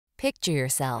Picture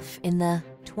yourself in the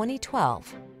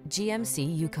 2012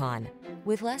 GMC Yukon.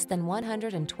 With less than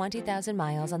 120,000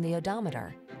 miles on the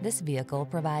odometer, this vehicle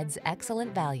provides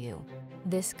excellent value.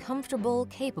 This comfortable,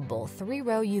 capable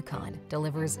three-row Yukon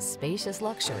delivers spacious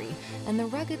luxury and the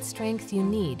rugged strength you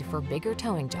need for bigger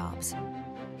towing jobs.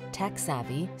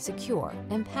 Tech-savvy, secure,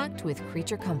 and packed with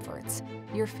creature comforts,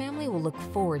 your family will look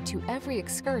forward to every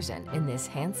excursion in this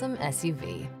handsome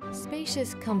SUV.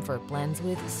 Spacious comfort blends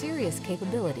with serious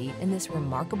capability in this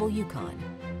remarkable Yukon.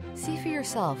 See for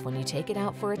yourself when you take it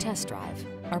out for a test drive.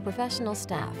 Our professional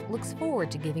staff looks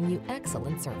forward to giving you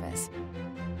excellent service.